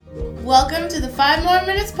Welcome to the 5 More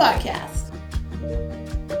Minutes podcast.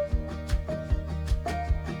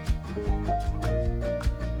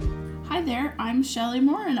 Hi there, I'm Shelly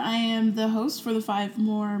Moore, and I am the host for the 5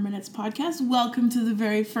 More Minutes podcast. Welcome to the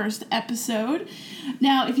very first episode.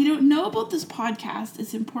 Now, if you don't know about this podcast,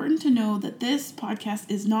 it's important to know that this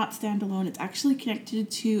podcast is not standalone. It's actually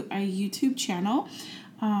connected to a YouTube channel.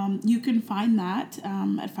 You can find that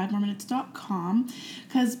at 5moreminutes.com,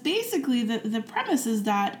 because basically the premise is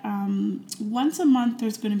that once a month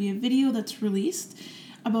there's going to be a video that's released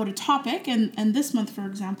about a topic, and this month, for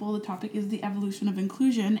example, the topic is the evolution of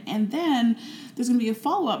inclusion, and then there's going to be a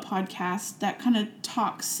follow-up podcast that kind of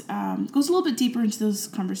talks, goes a little bit deeper into those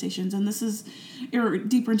conversations, and or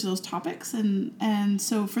deeper into those topics, and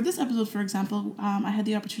so for this episode, for example, I had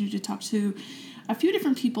the opportunity to talk to a few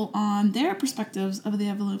different people on their perspectives of the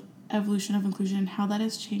evolution of inclusion and how that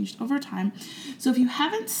has changed over time. So if you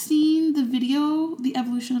haven't seen the video, The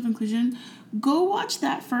Evolution of Inclusion, go watch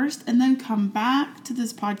that first and then come back to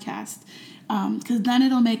this podcast, because then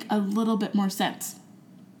it'll make a little bit more sense.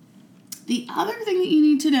 The other thing that you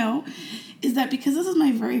need to know is that because this is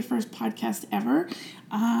my very first podcast ever,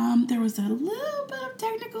 there was a little bit of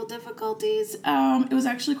technical difficulties. It was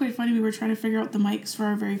actually quite funny. We were trying to figure out the mics for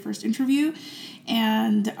our very first interview,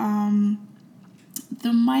 and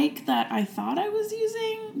the mic that I thought I was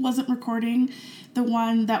using wasn't recording. The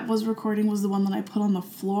one that was recording was the one that I put on the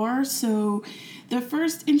floor. So the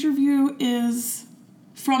first interview is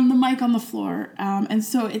from the mic on the floor. And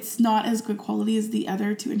so it's not as good quality as the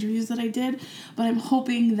other two interviews that I did. But I'm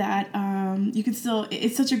hoping that you can still,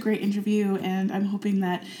 it's such a great interview, and I'm hoping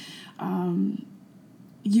that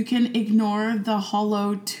you can ignore the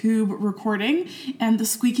hollow tube recording and the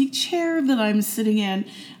squeaky chair that I'm sitting in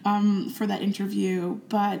for that interview.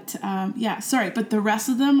 But but the rest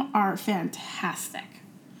of them are fantastic.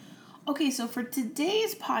 Okay, so for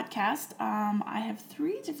today's podcast, I have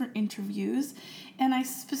 3 different interviews, and I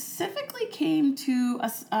specifically came to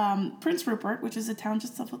Prince Rupert, which is a town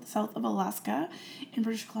just south of Alaska in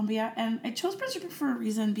British Columbia, and I chose Prince Rupert for a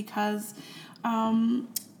reason, because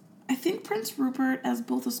I think Prince Rupert, as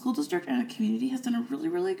both a school district and a community, has done a really,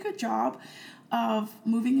 really good job of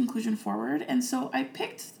moving inclusion forward. And so I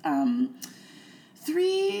picked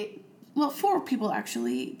 4 people,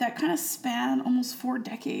 actually, that kind of span almost 4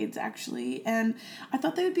 decades, actually. And I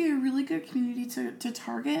thought they would be a really good community to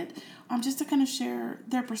target, just to kind of share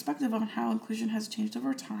their perspective on how inclusion has changed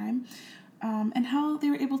over time, and how they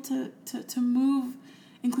were able to move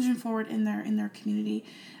inclusion forward in their community.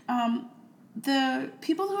 The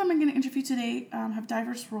people who I'm going to interview today have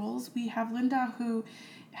diverse roles. We have Linda, who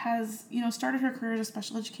has started her career as a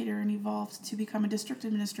special educator and evolved to become a district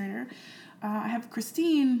administrator. I have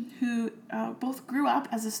Christine, who both grew up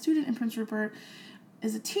as a student in Prince Rupert,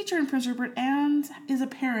 is a teacher in Prince Rupert, and is a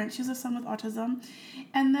parent. She has a son with autism.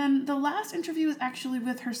 And then the last interview is actually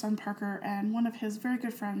with her son Parker and one of his very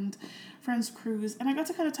good friends, Cruze. And I got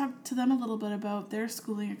to kind of talk to them a little bit about their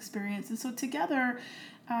schooling experience. And so together,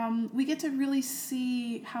 we get to really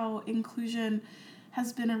see how inclusion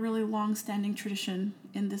has been a really long-standing tradition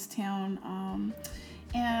in this town.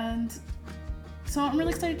 And so I'm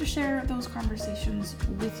really excited to share those conversations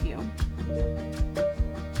with you.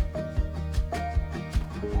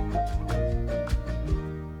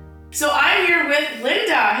 So I'm here with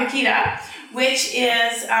Linda Hikida, which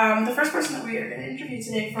is the first person that we are going to interview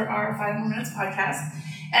today for our 5 More Minutes podcast.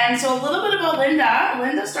 And so a little bit about Linda.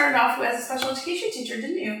 Linda started off as a special education teacher,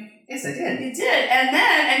 didn't you? Yes, I did. You did.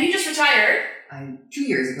 And you just retired. 2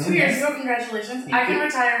 years ago. 2 years ago, congratulations. I can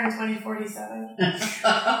retire in 2047.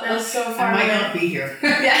 That was so far I might away. not be here.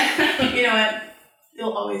 Yeah. You know what?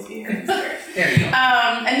 You'll always be here in spirit. There you go.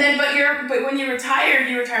 And then, but when you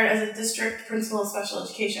retired as a district principal of special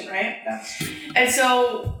education, right? Yeah. And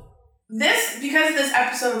so because this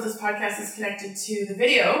episode of this podcast is connected to the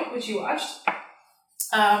video, which you watched,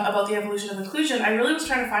 about the evolution of inclusion, I really was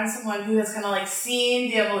trying to find someone who has kind of like seen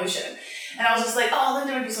the evolution. And I was just like, oh,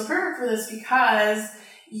 Linda would be so perfect for this because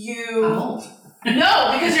I'm old.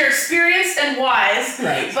 No, because you're experienced and wise.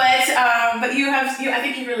 Right. But I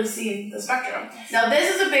think you've really seen the spectrum. Now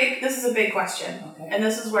this is a big question. Okay. And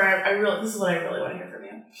this is where this is what I really want to hear from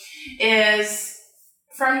you. Is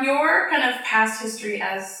from your kind of past history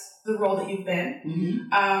as the role that you've been,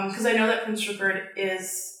 because I know that Prince Rupert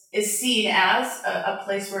is seen as a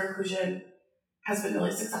place where inclusion has been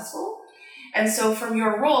really successful. And so from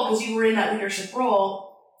your role, because you were in that leadership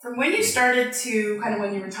role, from when you started to kind of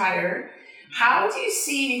when you retired, how do you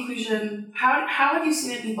see inclusion, how have you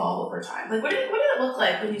seen it evolve over time? Like, what did it look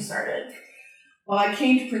like when you started? Well, I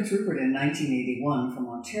came to Prince Rupert in 1981 from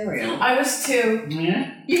Ontario. I was 2.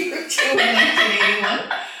 Yeah? You were 2 in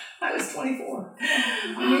 1981? I was 24.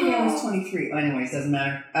 Maybe I was 23. Anyways, doesn't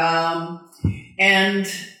matter. And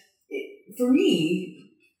for me,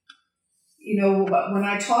 when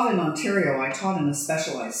I taught in Ontario, I taught in a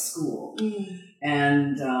specialized school.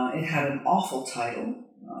 And it had an awful title.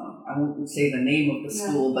 I won't say the name of the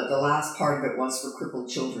school, but the last part of it was for crippled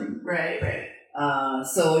children. Right.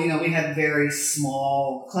 So, we had very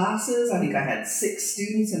small classes. I think I had 6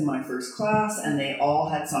 students in my first class, and they all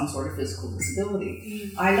had some sort of physical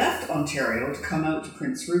disability. I left Ontario to come out to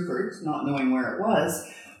Prince Rupert, not knowing where it was,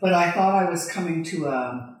 but I thought I was coming to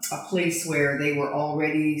a place where they were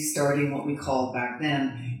already starting what we called back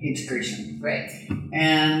then integration. Right.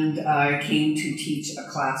 And I came to teach a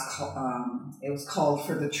class called, it was called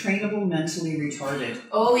For the Trainable Mentally Retarded.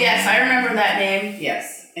 Oh, yes, I remember that name.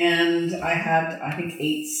 Yes. And I had, I think,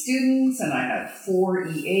 8 students, and I had 4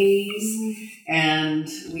 EAs, and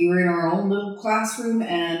we were in our own little classroom,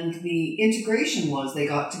 and the integration was they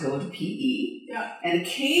got to go to PE. Yeah. And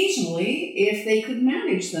occasionally, if they could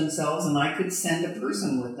manage themselves and I could send a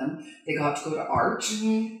person with them, they got to go to art.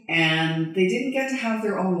 And they didn't get to have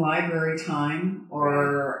their own library time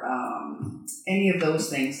or any of those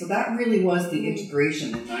things. So that really was the integration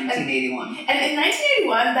in 1981. And in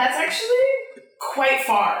 1981, that's actually quite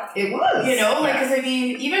far. It was. because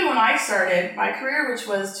even when I started my career, which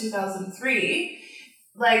was 2003,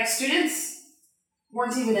 students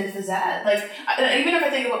weren't even in phys ed. Even if I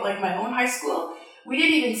think about my own high school, we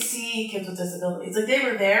didn't even see kids with disabilities. They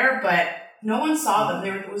were there, but no one saw them.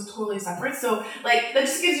 It was totally separate. So that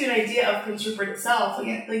just gives you an idea of Prince Rupert itself.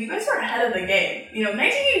 You guys were ahead of the game.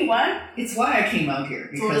 1981. It's why I came out here,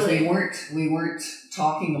 because we weren't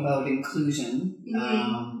talking about inclusion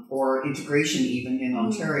or integration even in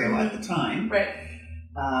Ontario at the time. Right.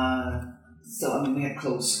 So, we had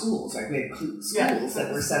closed schools, right? We had schools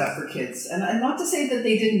that were set up for kids. And not to say that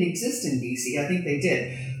they didn't exist in BC, I think they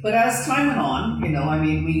did. But as time went on, we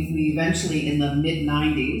eventually, in the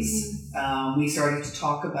mid-90s, we started to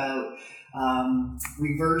talk about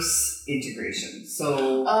reverse integration.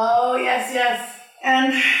 So. Oh, yes.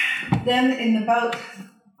 And then in about,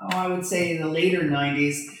 I would say the later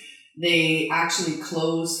 90s, they actually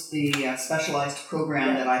closed the specialized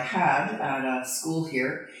program that I had at a school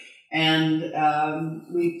here. And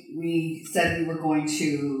we said we were going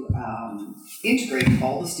to integrate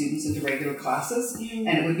all the students into regular classes, and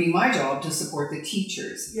it would be my job to support the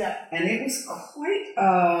teachers. Yeah. And it was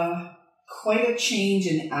quite a change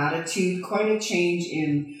in attitude, quite a change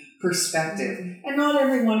in perspective, and not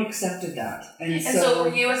everyone accepted that. And so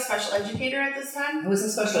were you a special educator at this time? I was a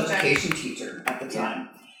special education teacher at the time.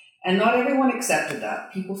 And not everyone accepted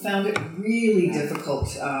that. People found it really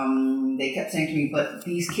difficult. They kept saying to me, but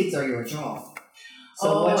these kids are your job.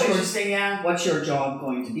 So what's your job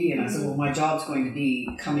going to be? And I said, well, my job's going to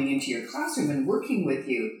be coming into your classroom and working with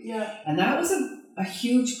you. Yeah. And that was a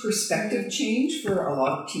huge perspective change for a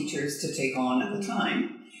lot of teachers to take on at the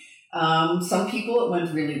time. Some people, it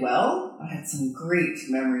went really well. I had some great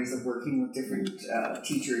memories of working with different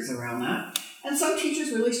teachers around that. And some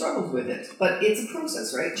teachers really struggled with it. But it's a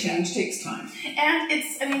process, right? Change takes time. And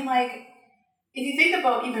it's, if you think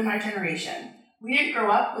about even my generation, we didn't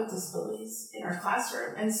grow up with disabilities in our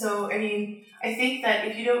classroom. And so, I think that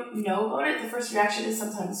if you don't know about it, the first reaction is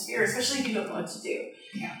sometimes fear, especially if you don't know what to do.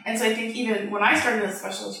 Yeah. And so I think even when I started as a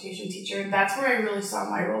special education teacher, that's where I really saw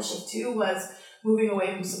my role shift too, was moving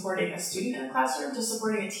away from supporting a student in a classroom to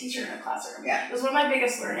supporting a teacher in a classroom. Yeah. It was one of my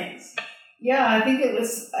biggest learnings. Yeah, I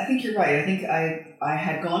think you're right. I think I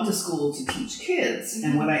had gone to school to teach kids,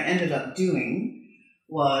 and what I ended up doing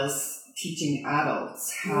was teaching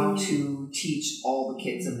adults how to teach all the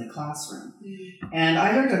kids in the classroom. And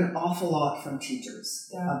I learned an awful lot from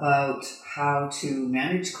teachers about how to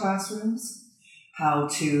manage classrooms, how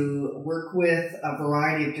to work with a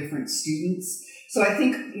variety of different students. So I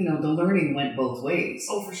think, the learning went both ways.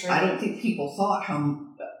 Oh, for sure. I don't think people thought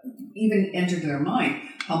even entered their mind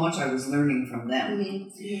how much I was learning from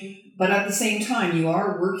them. But at the same time, you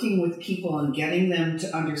are working with people and getting them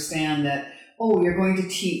to understand that, you're going to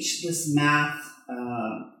teach this math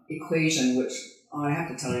equation, which I have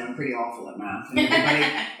to tell you, I'm pretty awful at math.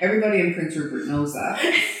 And everybody in Prince Rupert knows that.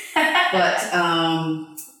 But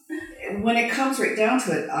when it comes right down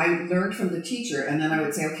to it, I learned from the teacher, and then I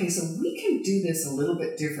would say, okay, so we can do this a little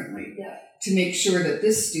bit differently to make sure that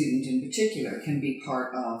this student in particular can be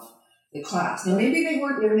part of the class. Now, maybe they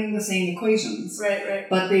weren't learning the same equations, right,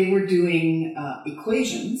 but they were doing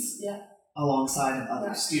equations alongside of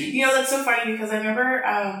other students. That's so funny, because I remember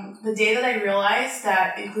the day that I realized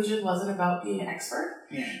that inclusion wasn't about being an expert.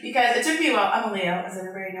 Because it took me a while. I'm a Leo, as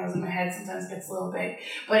everybody knows, and my head sometimes gets a little big.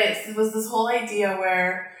 But it was this whole idea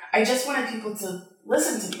where I just wanted people to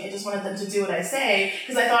listen to me. I just wanted them to do what I say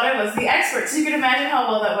because I thought I was the expert. So you can imagine how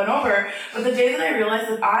well that went over. But the day that I realized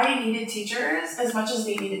that I needed teachers as much as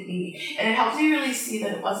they needed me, and it helped me really see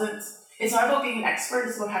that it's not about being an expert,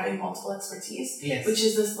 it's about having multiple expertise, which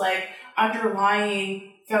is this like underlying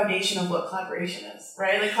foundation of what collaboration is,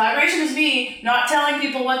 right? Like collaboration is me not telling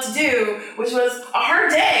people what to do, which was a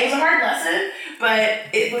hard day. It was a hard lesson,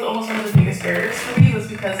 but it was almost one of the biggest barriers for me was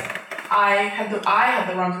because I had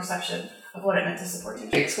the wrong perception of what it meant to support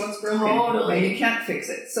teachers. Fix what's broken. Totally. And you can't fix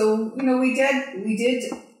it. So, we did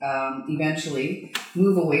eventually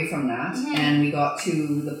move away from that, and we got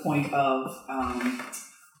to the point of,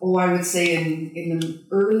 I would say in the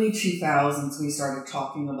early 2000s, we started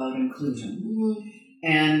talking about inclusion.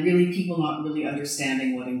 And really people not really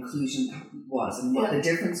understanding what inclusion was and what the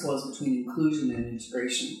difference was between inclusion and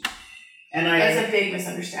integration. And that's a big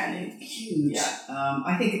misunderstanding. Huge. Yeah.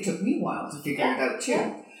 I think it took me a while to figure it out too.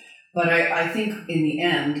 Yeah. But I think in the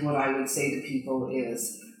end, what I would say to people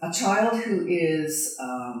is a child who is,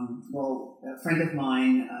 a friend of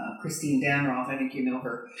mine, Christine Danroth, I think you know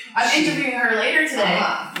her. I'm interviewing her later today.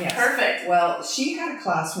 Yes. Perfect. Well, she had a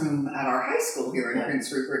classroom at our high school here in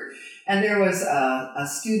Prince Rupert, and there was a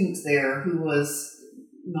student there who was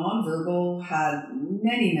nonverbal, had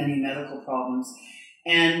many, many medical problems,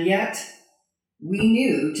 and yet we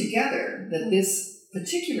knew together that this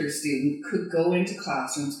particular student could go into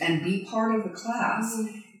classrooms and be part of the class,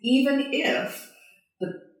 even if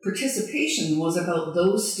the participation was about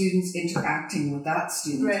those students interacting with that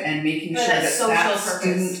student and making sure that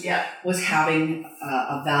student was having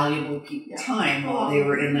a valuable time while they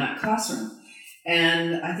were in that classroom.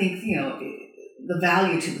 And I think, the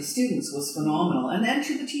value to the students was phenomenal, and then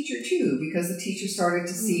to the teacher too, because the teacher started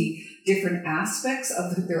to see different aspects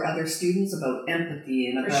of their other students about empathy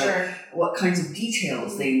and about what kinds of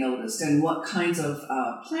details they noticed and what kinds of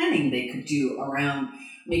planning they could do around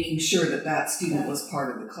making sure that student was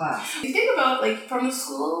part of the class. You think about from the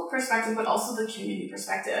school perspective, but also the community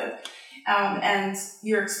perspective, and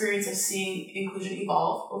your experience of seeing inclusion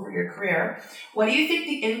evolve over your career. What do you think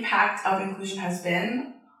the impact of inclusion has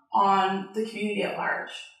been on the community at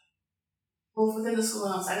large, both within the school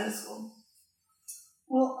and outside of the school?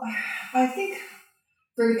 Well, I think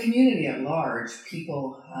for the community at large,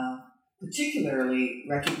 people particularly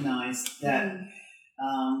recognize that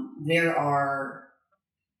there are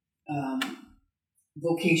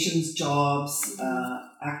vocations, jobs,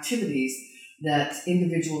 activities that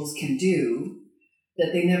individuals can do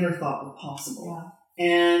that they never thought were possible. Yeah.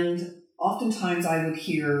 And oftentimes I would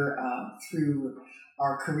hear through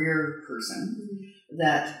our career person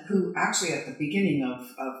who actually at the beginning of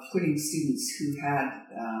putting students who had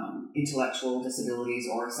intellectual disabilities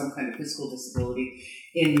or some kind of physical disability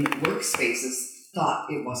in workspaces thought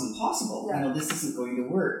it wasn't possible. Yeah. This isn't going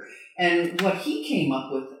to work. And what he came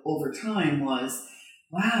up with over time was,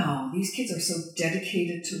 wow, these kids are so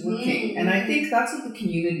dedicated to working. And I think that's what the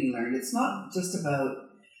community learned. It's not just about,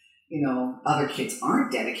 other kids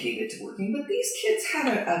aren't dedicated to working, but these kids had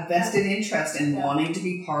a vested interest in wanting to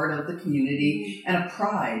be part of the community and a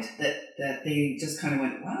pride that they just kind of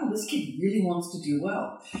went, wow, this kid really wants to do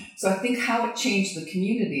well. So I think how it changed the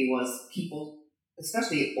community was people,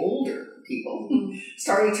 especially older people,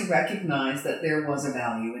 started to recognize that there was a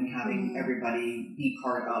value in having everybody be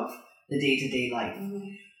part of the day-to-day life.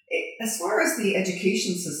 As far as the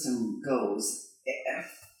education system goes,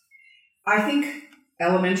 I think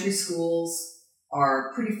elementary schools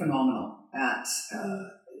are pretty phenomenal at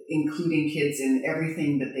including kids in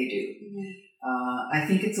everything that they do. I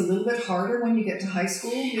think it's a little bit harder when you get to high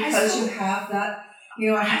school because you have that.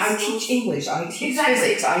 I teach English, I teach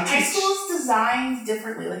physics, High school is designed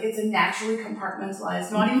differently. It's a naturally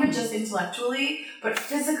compartmentalized, not even just intellectually, but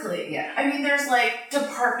physically. Yeah. I mean, there's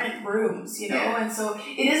department rooms, and so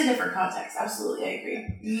it is a different context. Absolutely, I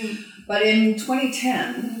agree. But in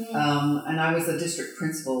 2010, and I was the district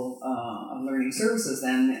principal of learning services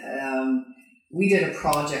then, we did a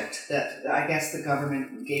project that I guess the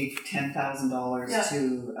government gave $10,000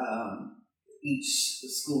 to each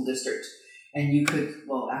school district. And you could,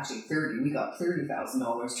 actually we got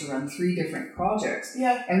 $30,000 to run 3 different projects.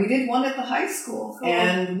 Yeah. And we did one at the high school. Cool.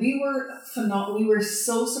 And we were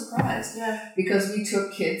so surprised. Yeah. Because we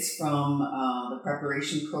took kids from the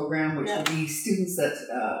preparation program, which would be students that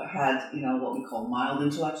had, what we call mild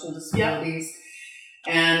intellectual disabilities.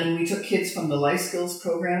 Yeah. And we took kids from the life skills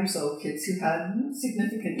program, so kids who had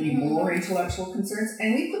significantly more intellectual concerns,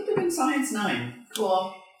 and we put them in Science 9.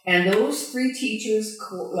 Cool. And those 3 teachers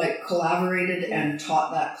collaborated and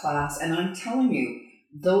taught that class. And I'm telling you,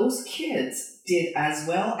 those kids did as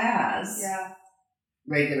well as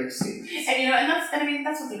regular students. And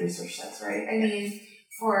that's what the research says, right? I mean,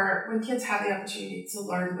 for when kids have the opportunity to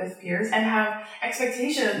learn with peers and have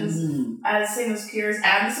expectations as same as peers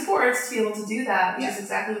and the supports to be able to do that, which is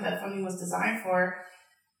exactly what that funding was designed for,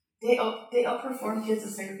 they outperform kids in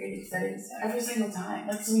segregated settings every single time.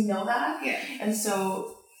 Like, so we know that. Yeah. And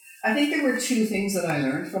so I think there were two things that I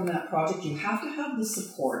learned from that project. You have to have the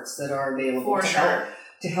supports that are available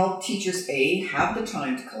to help teachers, have the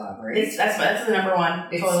time to collaborate. That's the number one.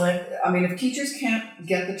 Totally. I mean, if teachers can't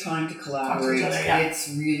get the time to collaborate, it's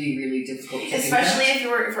really, really difficult to especially if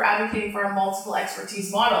we're advocating for a multiple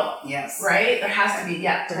expertise model. Yes. Right? There has to be,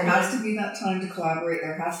 There has to be that time to collaborate.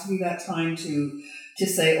 There has to be that time to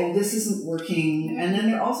say, oh, this isn't working. And then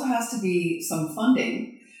there also has to be some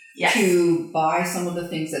funding to buy some of the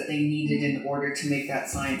things that they needed in order to make that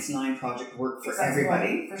Science 9 project work for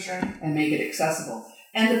everybody. For sure. And make it accessible.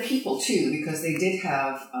 And the people too, because they did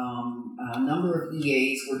have a number of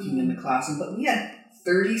EAs working in the classroom, but we had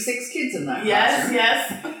 36 kids in that classroom.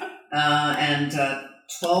 Yes. And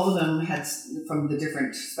 12 of them had from the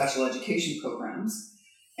different special education programs.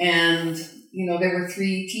 And, there were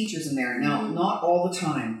 3 teachers in there. Now, not all the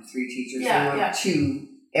time 3 teachers. There were 2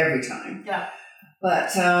 every time. Yeah.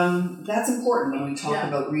 But that's important when we talk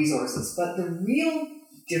about resources. But the real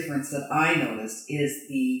difference that I noticed is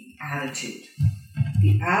the attitude.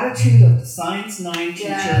 The attitude of the Science 9 teacher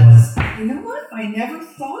was, you know what? I never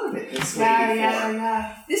thought of it this way before.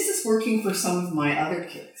 Yeah. This is working for some of my other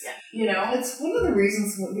kids. Yeah. It's one of the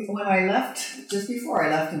reasons when I left, just before I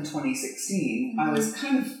left in 2016, I was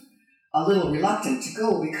kind of a little reluctant to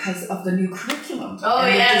go because of the new curriculum and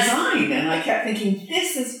the design. And I kept thinking,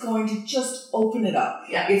 this is going to just open it up.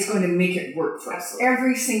 Yeah. It's going to make it work for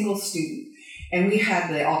every single student. And we had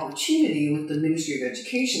the opportunity with the Ministry of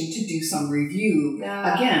Education to do some review,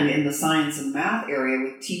 again, in the science and math area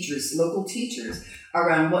with teachers, local teachers,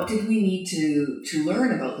 around what did we need to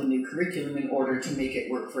learn about the new curriculum in order to make it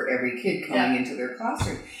work for every kid coming into their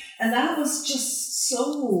classroom. And that was just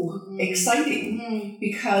so exciting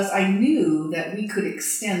because I knew that we could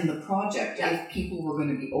extend the project if people were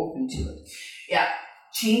going to be open to it. Yeah.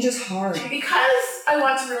 Change is hard. Because I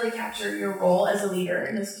want to really capture your role as a leader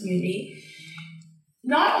in this community.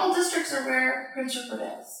 Not all districts are where Prince Rupert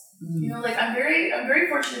is. I'm very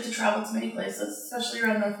fortunate to travel to many places, especially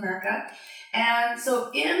around North America. And so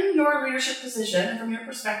in your leadership position, from your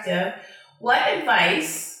perspective, what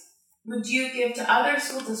advice would you give to other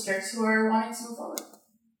school districts who are wanting to move forward?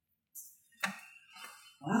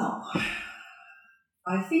 Wow.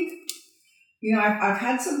 I think, I've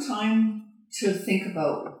had some time to think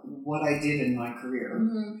about what I did in my career,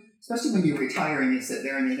 especially when you retire and you sit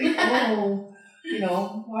there and you think,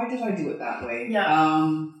 why did I do it that way?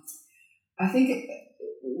 Yeah. I think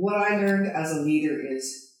what I learned as a leader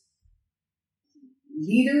is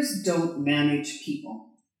leaders don't manage people.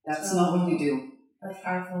 That's not what you do. That's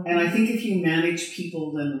powerful. And I think if you manage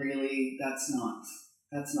people, then really that's not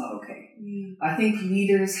okay. I think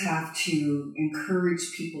leaders have to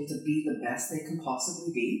encourage people to be the best they can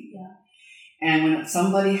possibly be. Yeah. And when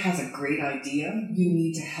somebody has a great idea, you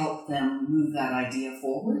need to help them move that idea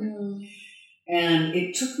forward. And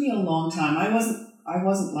it took me a long time. I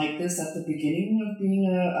wasn't like this at the beginning of being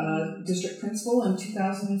a district principal in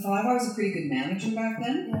 2005. I was a pretty good manager back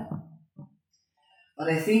then. Yeah. But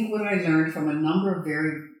I think what I learned from a number of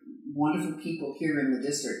very wonderful people here in the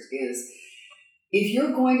district is if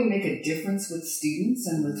you're going to make a difference with students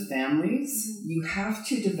and with families, you have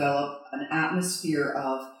to develop an atmosphere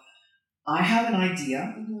of, I have an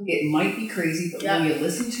idea. It might be crazy, but will you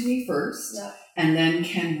listen to me first? Yeah. And then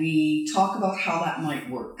can we talk about how that might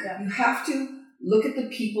work? Yeah. You have to look at the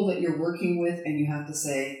people that you're working with and you have to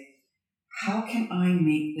say, how can I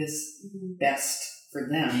make this best for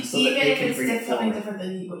them so that they can bring it forward? Even if it's different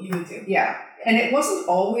than what you would do. Yeah. And it wasn't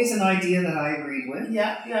always an idea that I agreed with.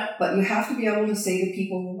 Yeah. But you have to be able to say to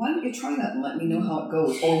people, well, why don't you try that and let me know how it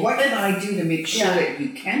goes? Or what can I do to make sure that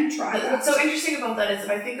you can try that? What's so interesting about that is if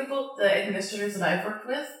I think about the administrators that I've worked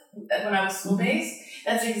with when I was school-based,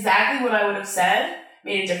 that's exactly what I would have said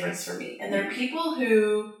made a difference for me. And there are people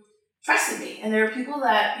who trusted me. And there are people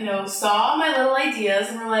that, saw my little ideas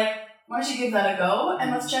and were like, why don't you give that a go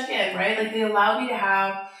and let's check in, right? Like they allowed me to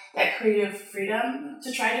have that creative freedom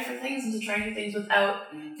to try different things and to try new things without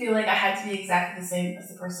feeling like I had to be exactly the same as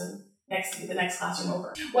the person next to me, the next classroom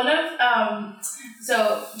over. One of,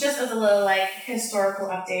 so just as a little historical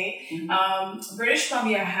update, British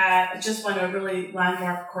Columbia had just won a really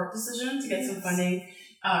landmark court decision to get some funding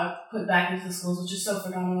put back into the schools, which is so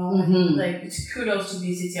phenomenal. Kudos to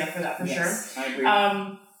BCTF for that for sure. I agree.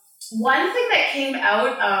 One thing that came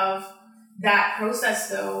out of that process,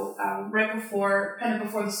 though, right before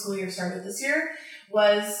the school year started this year,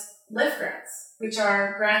 was LIFT grants, which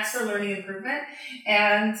are grants for learning improvement.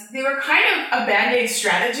 And they were kind of a Band-Aid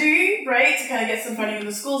strategy, right, to kind of get some funding in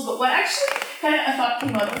the schools. But what actually kind of I thought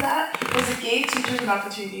came out of that was it gave teachers an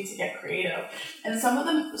opportunity to get creative. And some of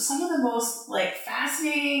the most like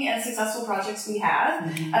fascinating and successful projects we had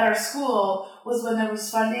at our school was when there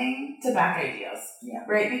was funding to back ideas,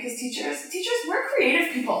 right? Because teachers, we're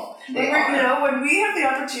creative people. When we have the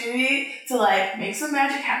opportunity to like make some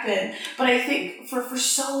magic happen. But I think for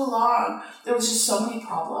so long there was just so many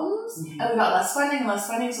problems, and we got less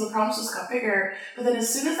funding, so the problems just got bigger. But then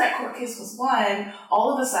as soon as that court case was won,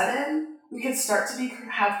 all of a sudden we could start to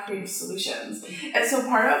have creative solutions. And so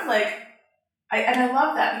part of I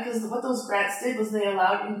love that, because what those grants did was they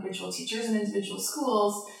allowed individual teachers and individual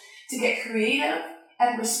schools to get creative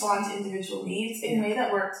and respond to individual needs in a way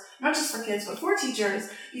that worked not just for kids but for teachers.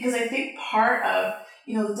 Because I think part of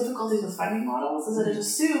the difficulties with funding models is that it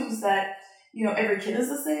assumes that every kid is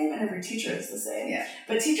the same and every teacher is the same. Yeah.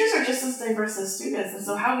 But teachers are just as diverse as students, and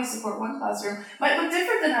so how we support one classroom might look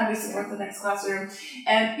different than how we support the next classroom.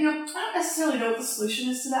 And I don't necessarily know what the solution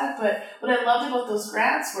is to that, but what I loved about those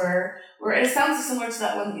grants were it sounds similar to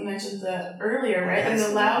that one that you mentioned earlier, right? Like it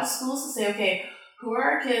allowed schools to say, okay, who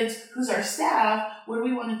are our kids? Who's our staff? What do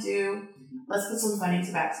we want to do? Let's put some funding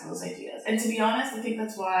to back some of those ideas. And to be honest, I think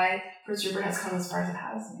that's why Prince Rupert has come as far as it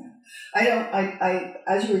has. I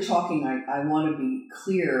as you were talking, I want to be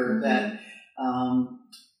clear that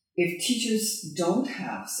if teachers don't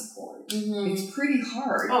have support, it's pretty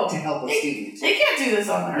hard to help a student. They can't do this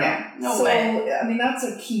on their own. No way. I mean, that's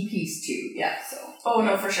a key piece too. Yeah.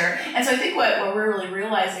 No, for sure. And so I think what we're really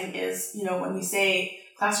realizing is, when we say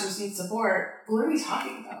classrooms need support, what are we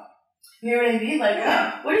talking about? You know what I mean?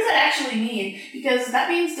 What does that actually mean? Because that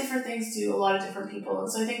means different things to a lot of different people.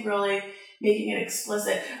 And so I think really making it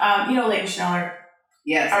explicit. Leighton Schneller,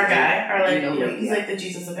 our guy, he's like the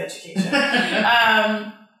Jesus of education.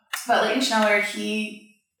 But Leighton Schneller,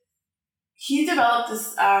 he developed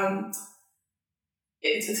this,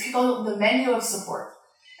 it's called the menu of support.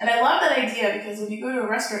 And I love that idea, because when you go to a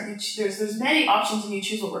restaurant, there's many options and you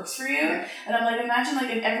choose what works for you. Right. And I'm like, imagine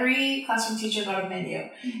if every classroom teacher got a menu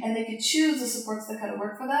and they could choose the supports that kind of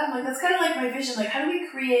work for them. That's kind of like my vision. How do we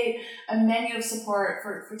create a menu of support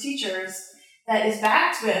for teachers that is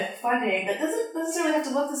backed with funding that doesn't necessarily have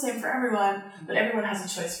to look the same for everyone, but everyone has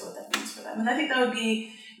a choice for what that means for them. And I think that would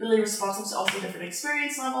be really responsive to also different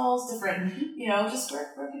experience levels, different, just where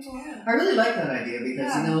people are. I really like that idea,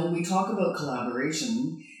 because, we talk about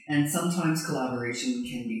collaboration, and sometimes collaboration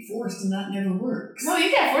can be forced, and that never works. No, you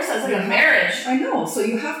can't force that. It's like a marriage. I know. So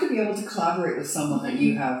you have to be able to collaborate with someone that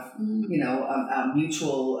you have,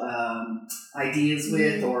 mutual ideas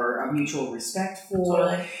with, or a mutual respect for.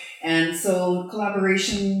 Totally. And so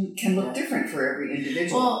collaboration can look different for every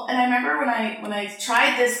individual. Well, and I remember when I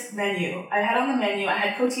tried this menu, I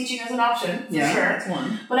had co-teaching as an option, for sure. That's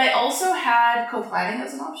one. But I also had co-planning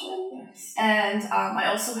as an option. Yes. And I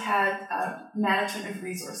also had management of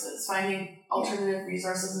resources, finding alternative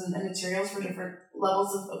resources and materials for different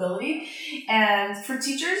levels of ability. And for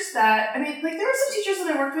teachers there were some teachers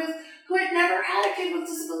that I worked with who had never had a kid with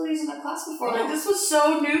disabilities in their class before. This was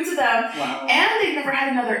so new to them. Wow. And they'd never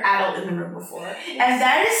had another adult in the room before. Yes. And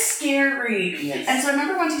that is scary. Yes. And so I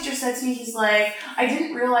remember one teacher said to me, he's like, I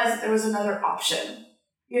didn't realize that there was another option.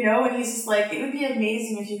 And he's just like, it would be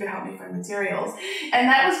amazing if you could help me find materials. And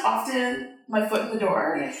that was often my foot in the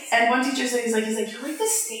door. Yes. And one teacher said, he's like, you're like the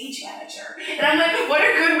stage manager. And I'm like, what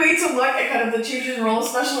a good way to look at kind of the changing role of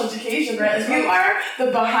special education, right? You are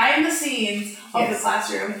the behind the scenes of the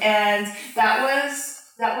classroom. And that was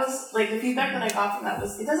like the feedback that I got from that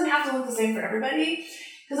was, it doesn't have to look the same for everybody.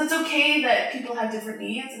 Because it's okay that people have different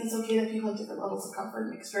needs, and it's okay that people have different levels of comfort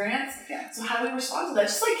and experience. Yeah. So how do we respond to that?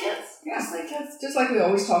 Just like kids. Yeah. Just like kids. Just like we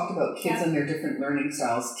always talked about kids and their different learning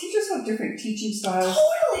styles. Teachers have different teaching styles.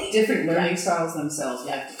 Totally. Different learning styles themselves.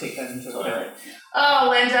 We have to take that into account. Oh,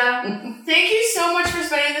 Linda, thank you so much for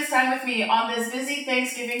spending this time with me on this busy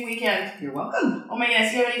Thanksgiving weekend. You're welcome. Oh my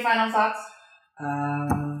goodness, do you have any final thoughts?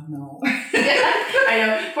 No. I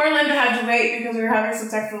know. Poor Linda had to wait because we were having some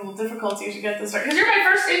technical difficulties to get this right. Because you're my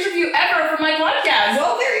first interview ever for my podcast.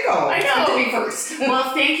 Well, there you go. I know. To be first.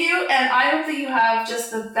 Well, thank you, and I hope that you have just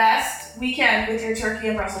the best weekend with your turkey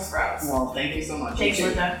and Brussels sprouts. Well, thank you so much. Thanks,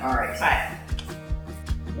 Linda. All right. Bye.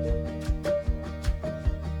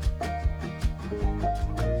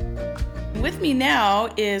 With me now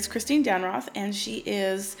is Christine Danroth, and she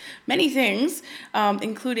is many things,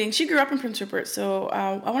 including she grew up in Prince Rupert, so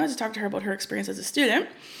I wanted to talk to her about her experience as a student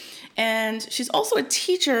And she's also a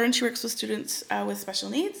teacher, and she works with students with special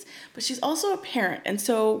needs, but she's also a parent. And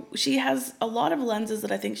so she has a lot of lenses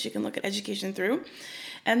that I think she can look at education through.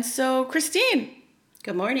 And so, Christine.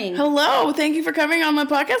 Good morning. Hello. Thank you for coming on my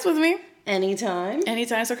podcast with me. Anytime.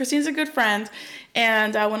 So Christine's a good friend.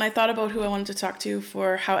 And when I thought about who I wanted to talk to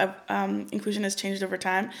for how inclusion has changed over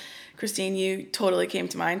time, Christine, you totally came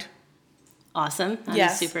to mind. Awesome. I'm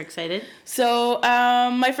super excited. So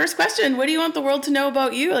my first question, what do you want the world to know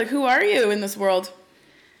about you? Like, who are you in this world?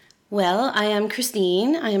 Well, I am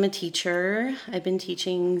Christine. I am a teacher. I've been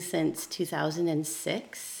teaching since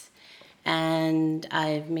 2006, and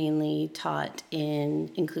I've mainly taught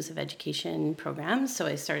in inclusive education programs. So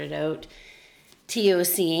I started out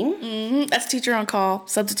TOCing. Mm-hmm. That's teacher on call,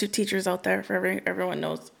 substitute teachers out there for everyone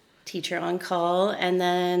knows. Teacher on call, and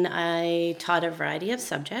then I taught a variety of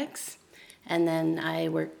subjects. And then I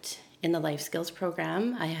worked in the life skills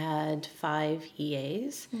program. I had 5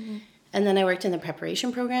 EAs. Mm-hmm. And then I worked in the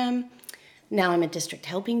preparation program. Now I'm a district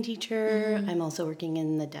helping teacher. Mm-hmm. I'm also working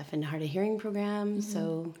in the deaf and hard of hearing program. Mm-hmm.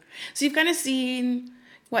 So you've kind of seen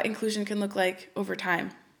what inclusion can look like over time.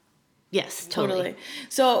 Yes, totally.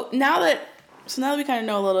 So now that we kind of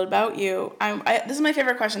know a little about you, this is my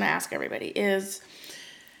favorite question I ask everybody is,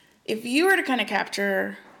 if you were to kind of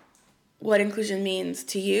capture what inclusion means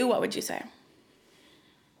to you, what would you say?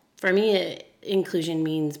 For me, inclusion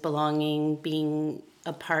means belonging, being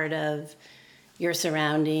a part of your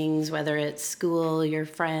surroundings, whether it's school, your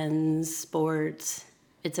friends, sports.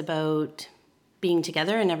 It's about being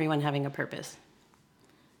together and everyone having a purpose.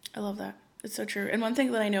 I love that. It's so true. And one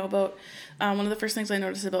thing that I know about, one of the first things I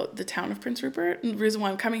noticed about the town of Prince Rupert, and the reason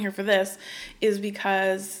why I'm coming here for this, is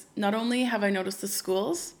because not only have I noticed the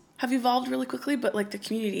schools have evolved really quickly, but like the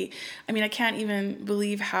community. I mean, I can't even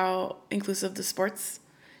believe how inclusive the sports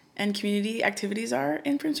and community activities are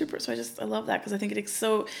in Prince Rupert. So I love that, because I think it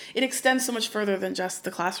extends so much further than just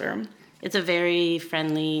the classroom. It's a very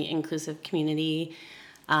friendly, inclusive community.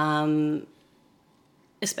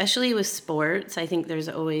 Especially with sports, I think there's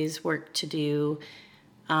always work to do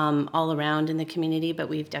all around in the community, but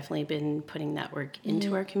we've definitely been putting that work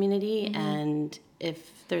into our community. Mm-hmm. And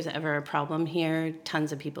if there's ever a problem here,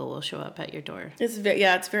 tons of people will show up at your door. It's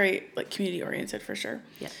very like community oriented for sure.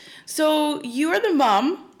 Yeah. So you are the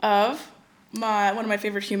mom of one of my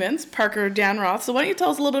favorite humans, Parker Danroth. So why don't you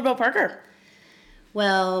tell us a little bit about Parker?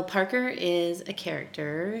 Well, Parker is a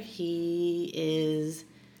character. He is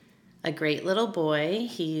a great little boy.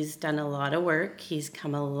 He's done a lot of work. He's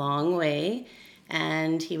come a long way.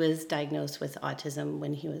 And he was diagnosed with autism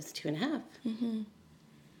when he was 2.5. Mm-hmm.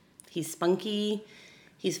 He's spunky.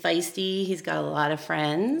 He's feisty. He's got a lot of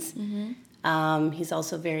friends. Mm-hmm. He's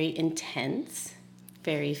also very intense,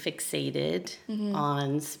 very fixated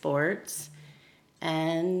on sports.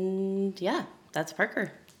 And yeah, that's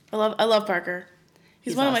Parker. I love Parker.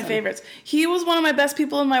 He's one awesome. Of my favorites. He was one of my best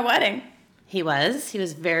people in my wedding. He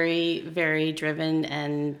was very, very driven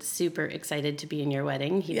and super excited to be in your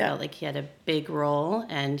wedding. He felt like he had a big role,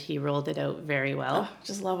 and he rolled it out very well. Oh,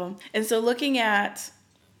 just love him. And so looking at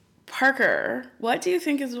Parker, what do you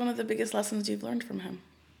think is one of the biggest lessons you've learned from him?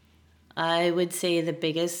 I would say the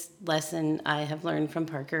biggest lesson I have learned from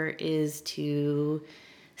Parker is to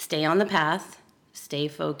stay on the path, stay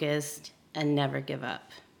focused, and never give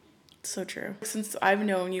up. So true. Since I've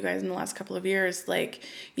known you guys in the last couple of years, like,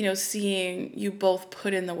 seeing you both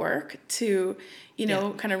put in the work to,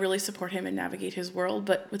 kind of really support him and navigate his world,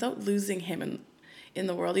 but without losing him in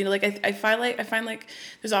the world. I find like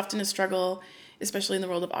there's often a struggle, especially in the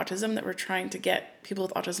world of autism, that we're trying to get people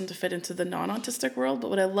with autism to fit into the non-autistic world. But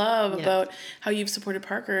what I love about how you've supported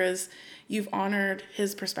Parker is you've honored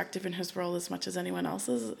his perspective and his role as much as anyone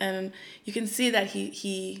else's. And you can see that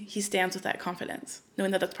he stands with that confidence,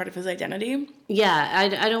 knowing that that's part of his identity. Yeah,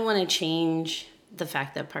 I don't want to change the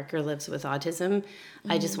fact that Parker lives with autism.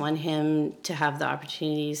 I just want him to have the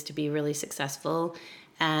opportunities to be really successful.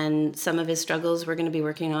 And some of his struggles we're going to be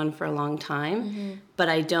working on for a long time. But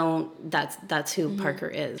that's who Parker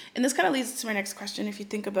is. And this kind of leads to my next question. If you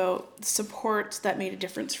think about support that made a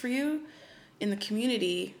difference for you in the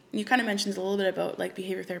community, and you kind of mentioned a little bit about like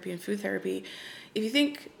behavior therapy and food therapy. If you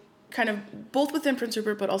think kind of both within Prince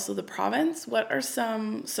Rupert but also the province, what are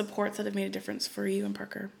some supports that have made a difference for you and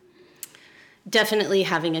Parker? Definitely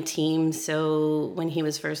having a team. So when he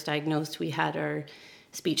was first diagnosed, we had our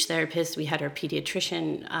speech therapist, we had our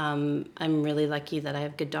pediatrician. I'm really lucky that I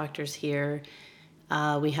have good doctors here.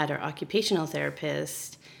 We had our occupational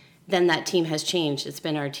therapist. Then that team has changed. It's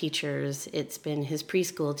been our teachers. It's been his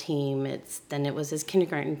preschool team. Then it was his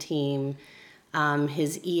kindergarten team.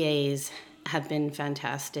 His EAs have been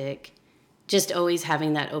fantastic. Just always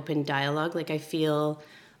having that open dialogue. Like I feel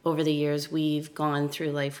over the years we've gone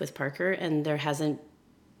through life with Parker, and there hasn't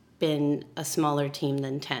been a smaller team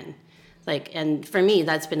than 10. Like, and for me,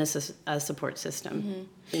 that's been a support system,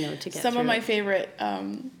 you know, to get Some through of my it. favorite,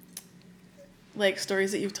 like,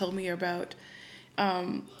 stories that you've told me about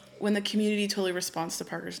when the community totally responds to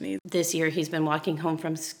Parker's needs. This year, he's been walking home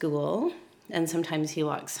from school, and sometimes he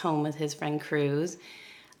walks home with his friend Cruze.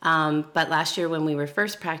 But last year, when we were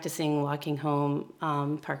first practicing walking home,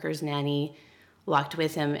 Parker's nanny walked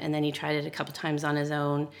with him, and then he tried it a couple times on his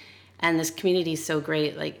own. And this community is so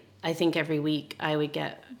great. Like, I think every week I would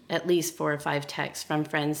get at least 4 or 5 texts from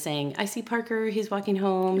friends saying, I see Parker, he's walking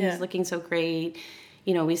home, he's looking so great.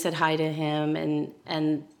 You know, we said hi to him,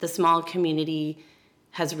 and the small community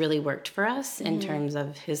has really worked for us in terms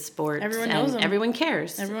of his sports. Everyone knows him. Everyone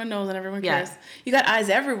cares. Everyone knows and everyone cares. You got eyes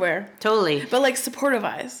everywhere. Totally. But, like, supportive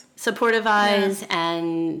eyes. Supportive eyes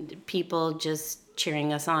and people just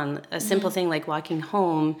cheering us on. A simple thing like walking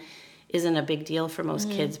home isn't a big deal for most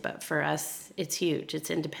kids, but for us, it's huge.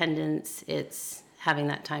 It's independence. It's having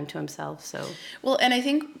that time to himself. So, well, and I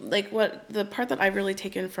think, like, what the part that I've really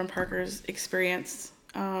taken from Parker's experience,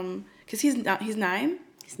 because he's 9.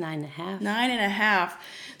 He's 9.5. 9.5.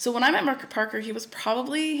 So when I met Parker, he was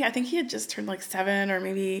probably, I think he had just turned like 7, or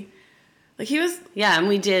maybe, like, he was. Yeah, and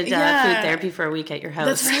we did food therapy for a week at your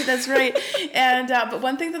house. That's right. And but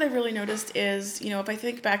one thing that I really noticed is, you know, if I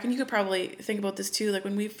think back, and you could probably think about this too, like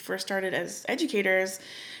when we first started as educators,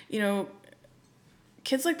 you know,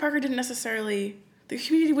 kids like Parker didn't necessarily, the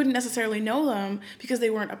community wouldn't necessarily know them because they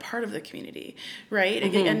weren't a part of the community, right?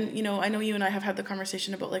 And, you know, I know you and I have had the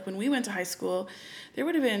conversation about, like, when we went to high school, there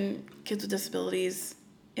would have been kids with disabilities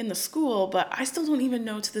in the school, but I still don't even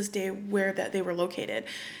know to this day where that they were located.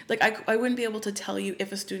 Like, I wouldn't be able to tell you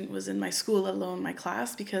if a student was in my school, let alone my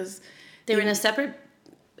class, because they were in a separate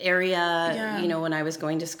area, you know, when I was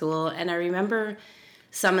going to school. And I remember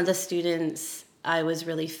some of the students I was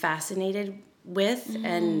really fascinated with,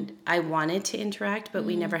 and I wanted to interact, but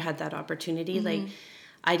we never had that opportunity. Like,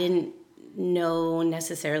 I didn't know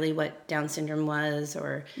necessarily what Down syndrome was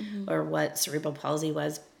or what cerebral palsy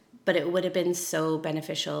was, but it would have been so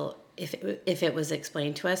beneficial if it was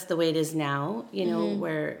explained to us the way it is now, you know,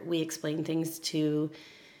 where we explain things to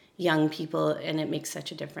young people, and it makes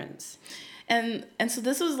such a difference. And so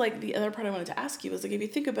this was, like, the other part I wanted to ask you was, like, if you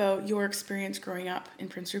think about your experience growing up in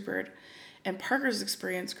Prince Rupert and Parker's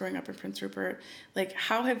experience growing up in Prince Rupert, like,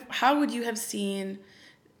 how would you have seen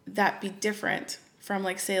that be different from,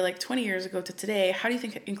 like, say, like 20 years ago to today? How do you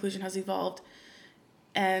think inclusion has evolved?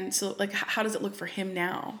 And so, like, how does it look for him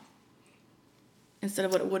now instead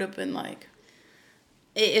of what it would have been like?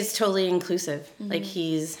 It's totally inclusive. Like,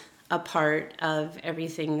 he's a part of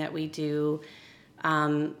everything that we do.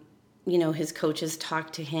 You know, his coaches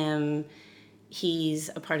talk to him. He's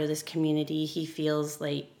a part of this community. He feels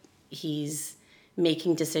like he's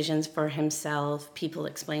making decisions for himself. People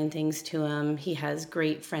explain things to him. He has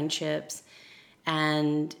great friendships.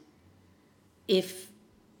 And if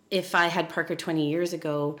I had Parker 20 years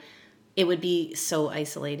ago, it would be so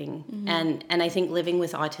isolating. And I think living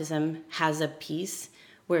with autism has a piece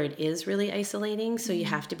where it is really isolating. So you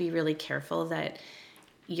have to be really careful that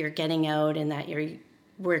you're getting out and that you're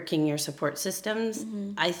working your support systems.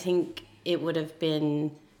 I think it would have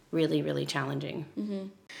been really, really challenging.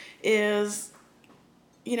 Is,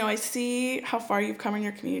 you know, I see how far you've come in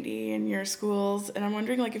your community and your schools, and I'm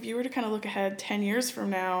wondering, like, if you were to kind of look ahead 10 years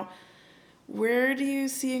from now, where do you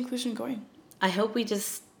see inclusion going? I hope we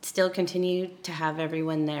just still continue to have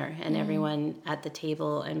everyone there and everyone at the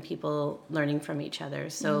table and people learning from each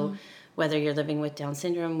other. So whether you're living with Down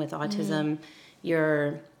syndrome, with autism,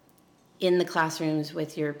 you're in the classrooms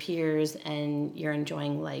with your peers and you're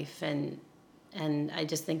enjoying life. And I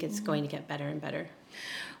just think it's going to get better and better.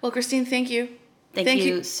 Well, Christine, thank you. Thank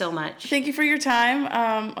you so much. Thank you for your time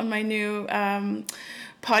on my new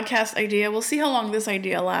podcast idea. We'll see how long this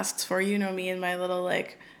idea lasts for. You know me and my little,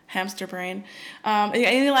 like, hamster brain.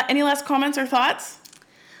 Any last comments or thoughts?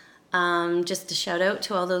 Just a shout out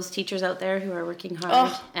to all those teachers out there who are working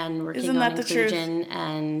hard and working on inclusion,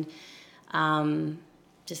 and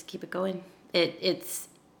just keep it going. It's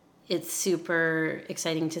super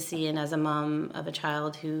exciting to see, and as a mom of a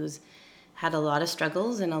child who's had a lot of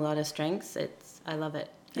struggles and a lot of strengths, I love it,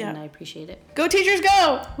 and I appreciate it. Go teachers,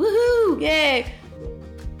 go! Woohoo! Yay!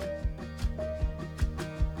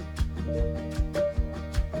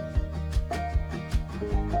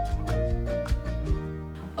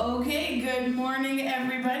 Okay, good morning,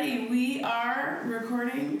 everybody. We are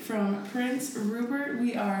recording from Prince Rupert.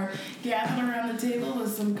 We are gathered around the table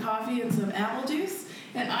with some coffee and some apple juice.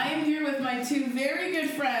 And I am here with my 2 very good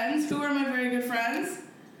friends. Who are my very good friends?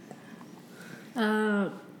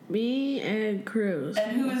 Me and Cruze.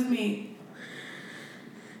 And who is me?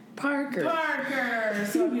 Parker.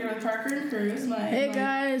 So I'm here with Parker and Cruze, Hey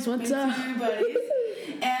guys, what's up? Two buddies.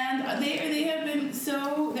 And they have been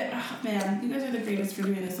so, man, you guys are the greatest for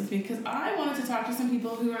doing this with me, because I wanted to talk to some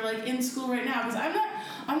people who are like in school right now, because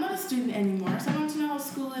I'm not a student anymore, so I want to know how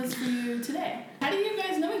school is for you today. How do you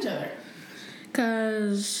guys know each other?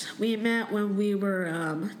 Because we met when we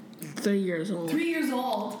were 3 years old. 3 years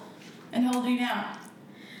old. And how old are you now?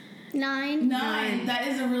 9. 9. That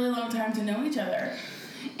is a really long time to know each other.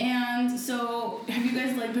 And so, have you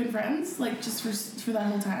guys like been friends like just for that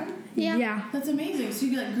whole time? Yeah. That's amazing. So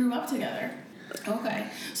you like grew up together. Okay.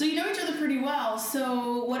 So you know each other pretty well.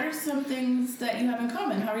 So what are some things that you have in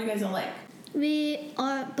common? How are you guys alike? We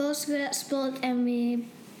are both good at sports, and we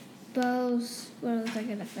both, what was I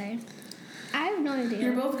going to say? I have no idea.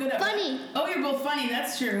 You're both good at funny. What? Oh, you're both funny.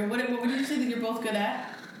 That's true. What did you say that you're both good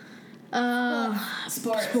at?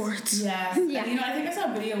 Sports. Yeah. Yeah. You know, I think I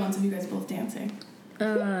saw a video once of you guys both dancing.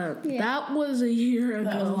 That was a year ago.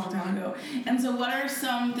 That was a long time ago. And so what are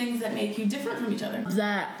some things that make you different from each other?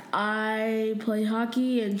 That I play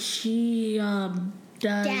hockey and she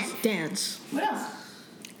does dance. What else?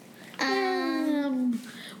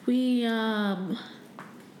 We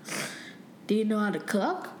do you know how to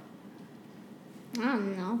cook? I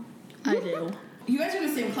don't know. I do. You guys are in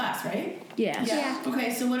the same class, right? Yes. Yeah.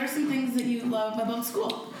 Okay, so what are some things that you love about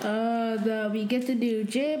school? We get to do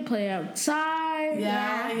gym, play outside.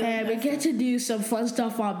 Yeah. And we get to do some fun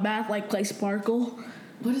stuff on math, like play Sparkle.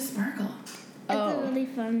 What is Sparkle? It's a really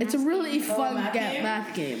fun It's a really fun math game?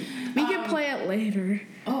 math game. We can play it later.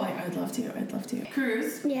 Oh, I'd love to.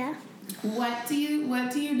 Cruze, Yeah. what do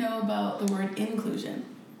you know about the word inclusion?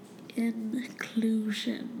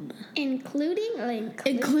 Inclusion. Including or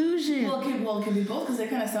Inclusion. Well, it can be both because they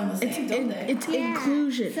kind of sound the same, don't they? It's Yeah.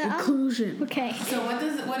 inclusion. So, inclusion. Okay. So what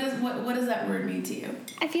does that word mean to you?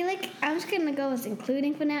 I feel like I'm just going to go with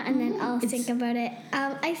including for now, and then I'll think about it.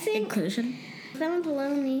 I think Inclusion. if someone's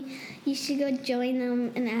lonely, you should go join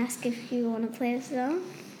them and ask if you want to play a song.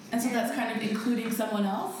 And so that's kind of including someone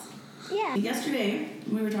else? Yeah. Yesterday,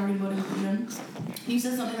 we were talking about inclusion. You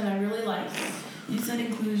said something that I really liked. You said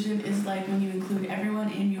inclusion is like when you include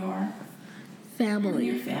everyone in your Family.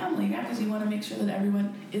 yeah, because you want to make sure that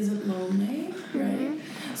everyone isn't lonely, right?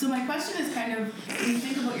 Mm-hmm. So my question is kind of, when you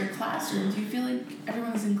think about your classroom, do you feel like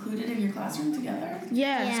everyone's included in your classroom together?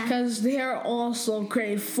 Yes, Yeah. because they're also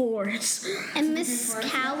grade 4s. And Miss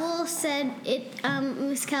Cowell said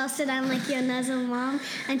Miss Cowell said I'm like your nuzzle mom,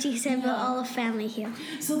 and she said we're all a family here.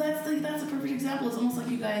 So that's a perfect example. It's almost like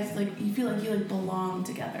you guys you feel like you belong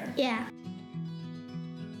together. Yeah.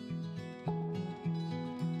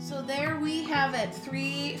 So there we have it.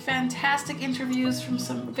 3 fantastic interviews from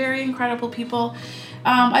some very incredible people.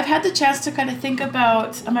 I've had the chance to kind of think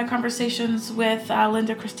about my conversations with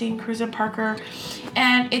Linda, Christine, Cruze, and Parker,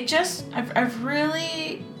 and I've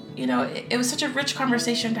really, it was such a rich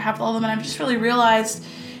conversation to have with all of them, and I've just really realized,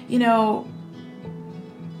 40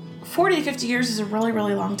 to 50 years is a really,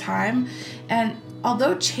 really long time, and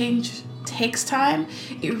although change takes time,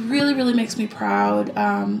 it really, really makes me proud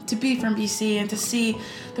to be from BC and to see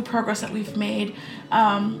the progress that we've made.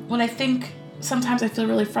 When I think, sometimes I feel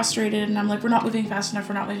really frustrated and I'm like, we're not moving fast enough,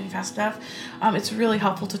 it's really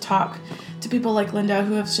helpful to talk to people like Linda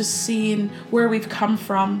who have just seen where we've come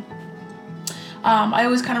from. I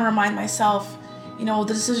always kind of remind myself, the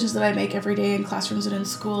decisions that I make every day in classrooms and in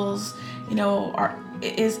schools,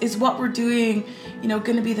 is what we're doing,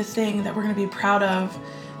 going to be the thing that we're going to be proud of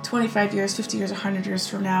 25 years, 50 years, 100 years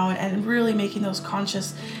from now, and really making those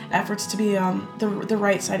conscious efforts to be on the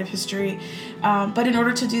right side of history. But in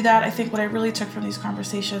order to do that, I think what I really took from these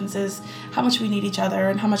conversations is how much we need each other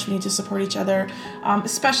and how much we need to support each other,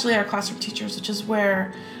 especially our classroom teachers, which is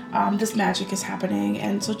where this magic is happening.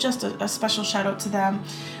 And so just a special shout out to them.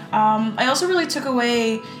 I also really took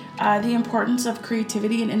away the importance of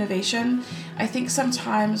creativity and innovation. I think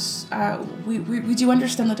sometimes we do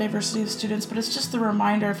understand the diversity of students, but it's just the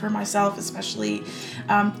reminder for myself especially,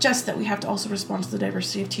 just that we have to also respond to the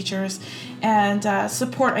diversity of teachers and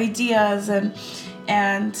support ideas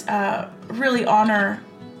and really honor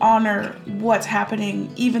what's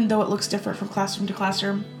happening, even though it looks different from classroom to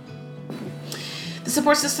classroom. The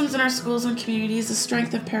support systems in our schools and communities, the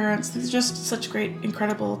strength of parents, these are just such great,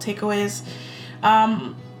 incredible takeaways.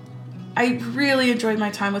 I really enjoyed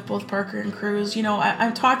my time with both Parker and Cruze.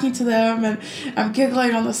 I'm talking to them and I'm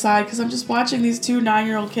giggling on the side because I'm just watching these 2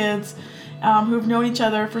 9-year-old kids who have known each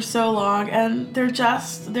other for so long, and they're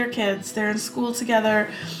kids. They're in school together,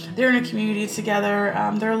 they're in a community together,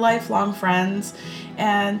 they're lifelong friends,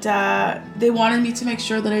 and they wanted me to make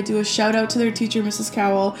sure that I do a shout out to their teacher, Mrs.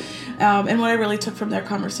 Cowell. And what I really took from their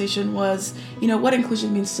conversation was, what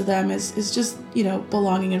inclusion means to them is just,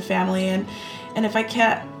 belonging and family. And if I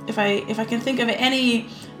can think of any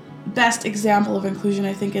best example of inclusion,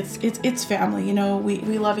 I think it's family.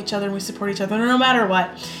 We love each other and we support each other no matter what.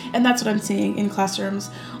 And that's what I'm seeing in classrooms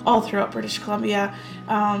all throughout British Columbia.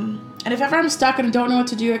 And if ever I'm stuck and I don't know what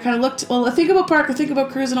to do, I kind of I think about Parker, think about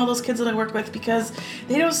Cruze and all those kids that I work with, because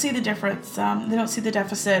they don't see the difference. They don't see the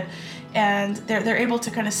deficit, and they're able to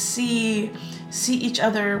kind of see each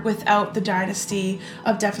other without the dynasty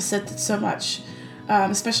of deficit that's so much,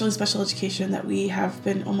 especially in special education, that we have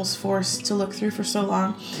been almost forced to look through for so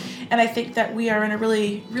long. And I think that we are in a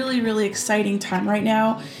really, really, really exciting time right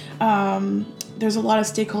now. There's a lot of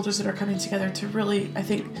stakeholders that are coming together to really, I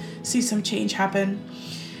think, see some change happen.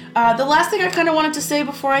 The last thing I kind of wanted to say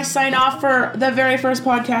before I sign off for the very first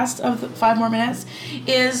podcast of 5 more minutes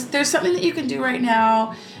is there's something that you can do right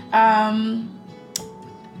now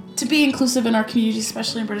to be inclusive in our community,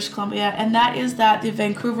 especially in British Columbia, and that is that the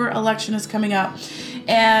Vancouver election is coming up.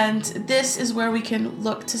 And this is where we can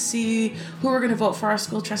look to see who we're going to vote for our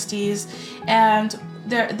school trustees. And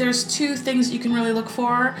there's 2 things you can really look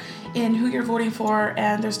for in who you're voting for,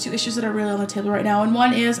 and there's 2 issues that are really on the table right now. And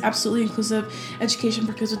one is absolutely inclusive education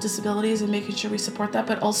for kids with disabilities and making sure we support that,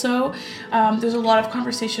 but also there's a lot of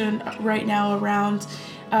conversation right now around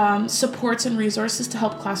supports and resources to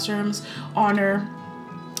help classrooms honor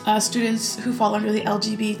students who fall under the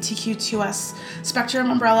LGBTQ2S spectrum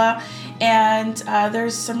umbrella. And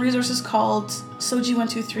there's some resources called SOGI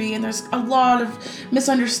 123, and there's a lot of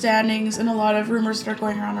misunderstandings and a lot of rumors that are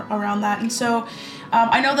going around that. And so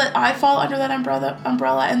I know that I fall under that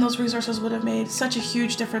umbrella, and those resources would have made such a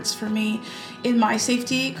huge difference for me in my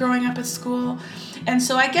safety growing up at school. And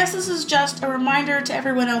so I guess this is just a reminder to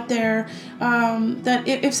everyone out there that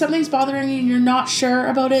if something's bothering you and you're not sure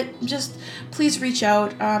about it, just please reach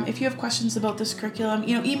out. If you have questions about this curriculum,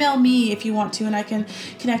 email me if you want to, and I can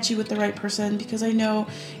connect you with the right person, because I know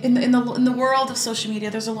in the world of social media,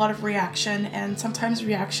 there's a lot of reaction, and sometimes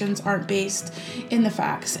reactions aren't based in the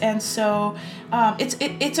facts. And so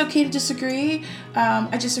it's okay to disagree.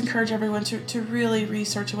 I just encourage everyone to really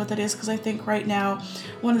research what that is, because I think right now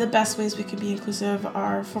one of the best ways we can be inclusive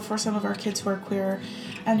are for some of our kids who are queer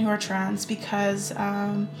and who are trans, because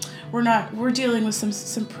we're dealing with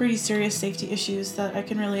some pretty serious safety issues that I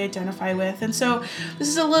can really identify with. And so this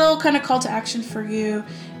is a little kind of call to action for you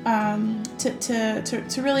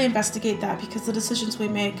to really investigate that, because the decisions we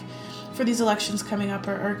make for these elections coming up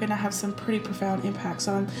are going to have some pretty profound impacts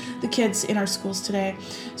on the kids in our schools today.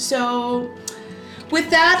 So with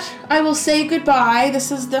that, I will say goodbye.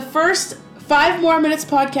 This is the first 5 More Minutes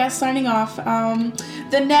podcast signing off.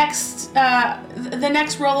 The next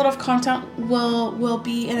rollout of content will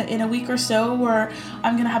be in a week or so, where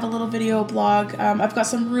I'm going to have a little video blog. I've got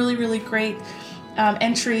some really, really great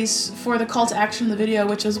entries for the call to action in the video,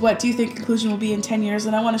 which is what do you think inclusion will be in 10 years,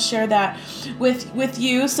 and I want to share that with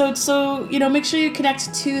you. So make sure you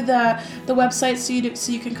connect to the website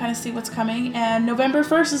so you can kind of see what's coming. And November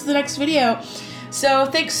 1st is the next video. So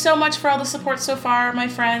thanks so much for all the support so far, my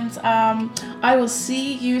friends. I will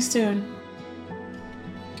see you soon.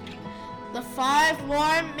 The 5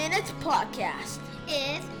 More Minutes podcast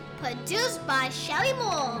Is produced by Shelly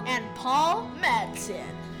Moore. and Paul Madsen.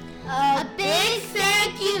 A big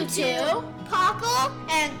thank you to Parker,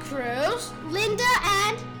 And Cruze, Linda,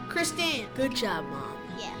 and Christine. Good job, Mom.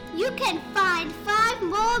 yeah. You can find 5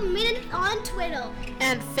 More Minutes on Twitter,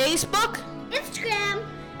 And Facebook, Instagram.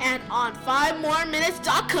 and on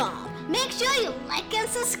 5moreminutes.com. Make sure you like and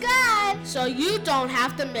subscribe. So you don't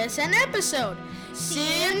have to miss an episode.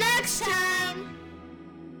 See you next time.